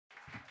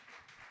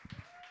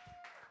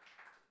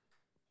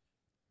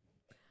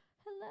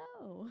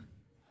Hello.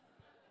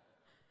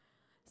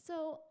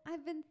 So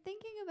I've been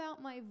thinking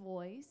about my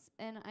voice,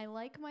 and I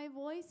like my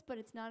voice, but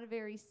it's not a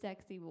very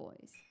sexy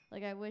voice.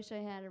 Like, I wish I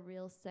had a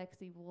real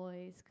sexy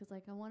voice, because,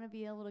 like, I want to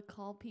be able to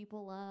call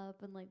people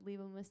up and, like, leave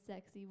them a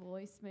sexy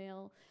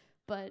voicemail.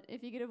 But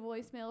if you get a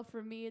voicemail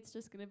from me, it's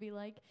just going to be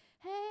like,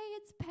 hey,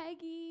 it's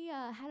Peggy.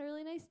 Had a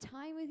really nice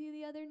time with you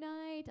the other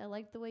night. I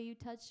liked the way you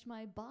touched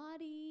my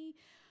body.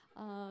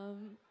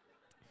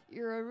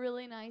 You're a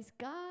really nice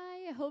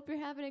guy. I hope you're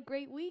having a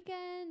great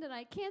weekend. And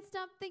I can't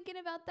stop thinking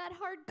about that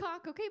hard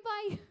cock. Okay,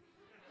 bye.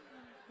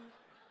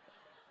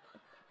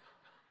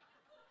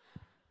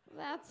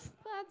 That's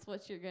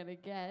what you're going to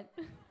get.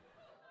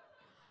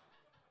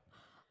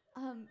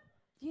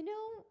 You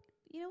know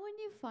when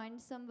you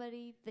find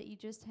somebody that you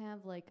just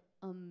have, like,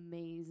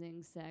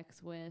 amazing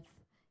sex with?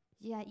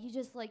 Yeah, you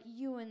just, like,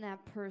 you and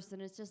that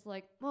person, it's just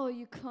like, oh,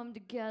 you come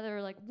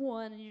together like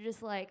one, and you're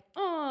just like,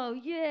 oh,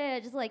 yeah,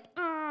 just like,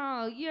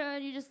 oh, yeah,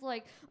 and you're just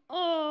like,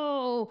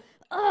 oh,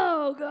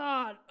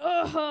 God,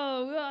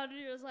 and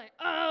you're just like,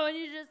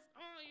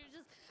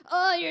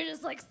 you're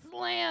just like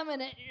slamming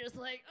it, you're just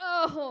like,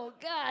 oh,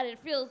 God, it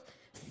feels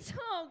so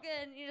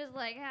good, and you're just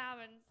like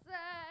having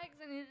sex,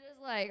 and you're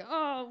just like,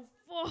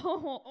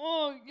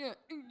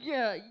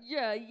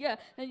 yeah,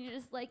 and you're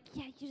just like,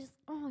 yeah,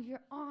 you're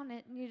on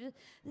it, and you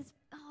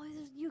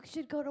you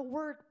should go to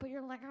work, but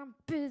you're like, I'm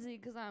busy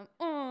because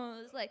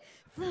it's like,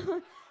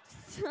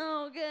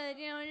 so good,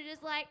 you know, and you're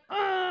just like,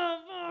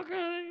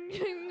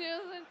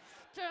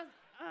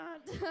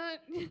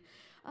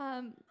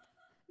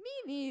 me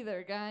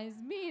neither, guys,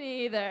 me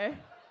neither.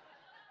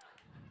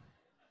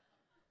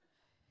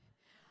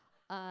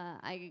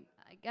 I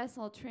guess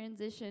I'll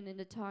transition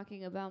into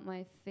talking about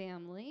my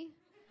family.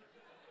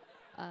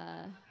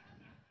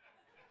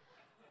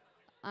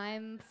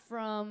 I'm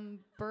from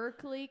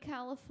Berkeley,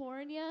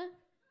 California.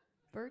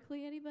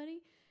 Berkeley, anybody?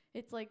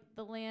 It's like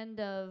the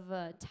land of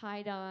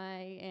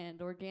tie-dye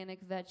and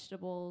organic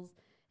vegetables,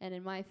 and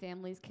in my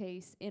family's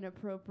case,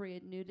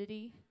 inappropriate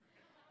nudity.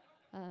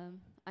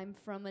 I'm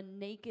from a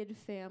naked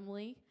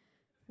family,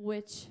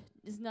 which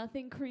is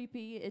nothing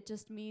creepy. It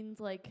just means,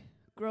 like,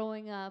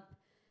 growing up,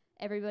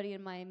 everybody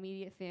in my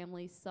immediate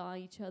family saw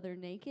each other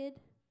naked.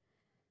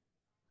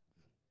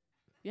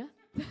 Yeah,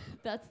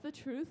 that's the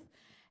truth.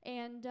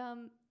 And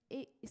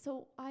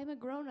so I'm a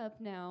grown-up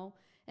now,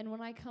 and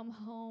when I come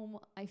home,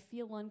 I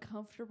feel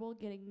uncomfortable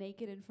getting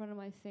naked in front of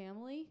my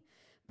family,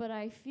 but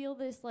I feel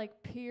this,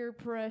 like, peer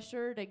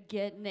pressure to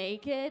get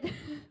naked.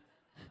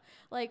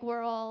 Like,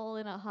 we're all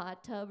in a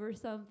hot tub or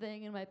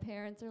something, and my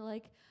parents are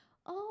like,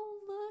 oh,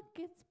 look,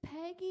 it's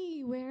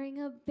Peggy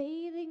wearing a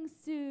bathing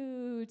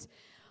suit.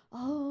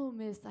 Oh,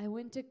 miss, I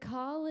went to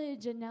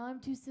college, and now I'm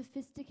too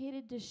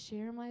sophisticated to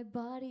share my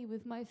body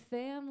with my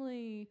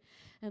family.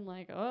 And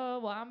like, oh,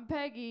 well, I'm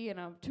Peggy, and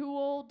I'm too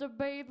old to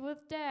bathe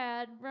with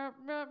Dad. Ruh,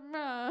 ruh,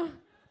 ruh.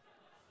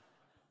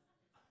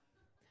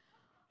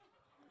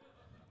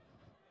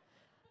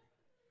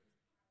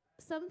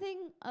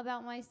 Something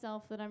about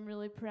myself that I'm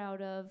really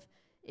proud of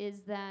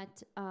is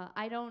that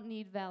I don't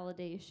need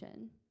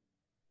validation.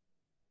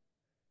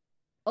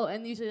 Oh,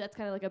 and usually that's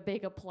kind of like a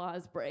big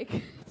applause break.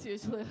 It's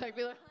usually like,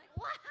 be like,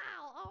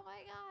 wow, oh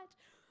my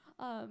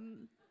God.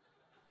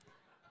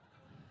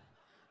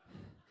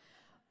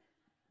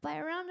 By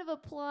a round of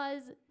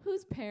applause,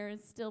 whose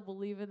parents still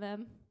believe in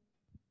them?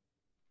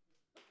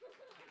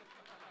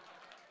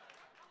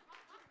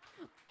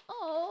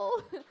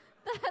 Oh,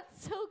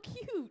 that's so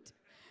cute.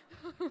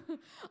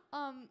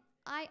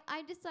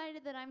 I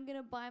decided that I'm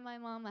gonna buy my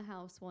mom a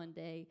house one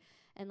day,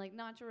 and, like,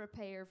 not to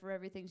repay her for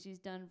everything she's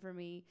done for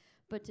me,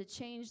 but to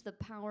change the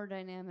power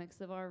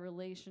dynamics of our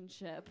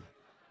relationship.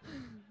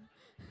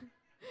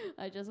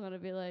 I just want to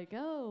be like,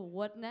 oh,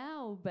 what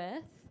now,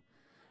 Beth?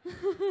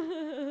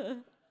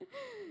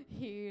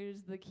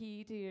 Here's the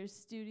key to your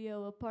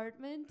studio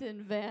apartment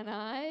in Van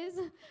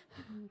Nuys.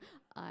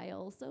 I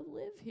also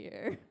live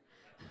here.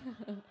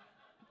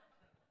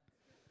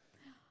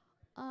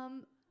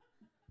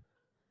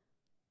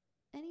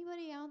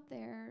 Anybody out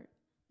there?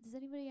 Does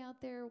anybody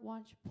out there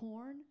watch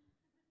porn?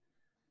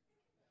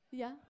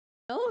 Yeah.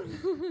 No.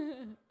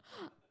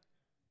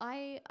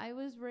 I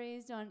was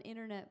raised on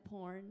internet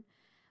porn,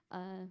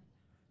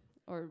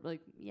 or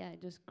like, yeah, I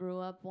just grew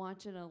up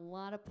watching a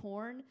lot of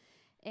porn,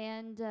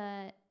 and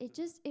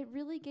it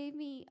really gave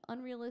me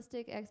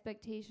unrealistic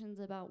expectations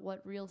about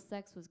what real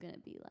sex was gonna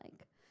be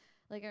like.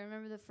 Like, I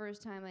remember the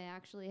first time I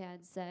actually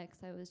had sex,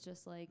 I was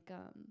just like,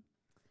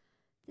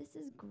 this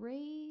is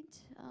great.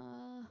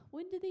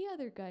 When do the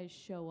other guys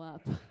show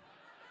up?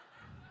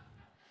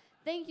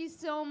 Thank you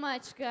so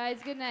much,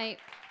 guys. Good night.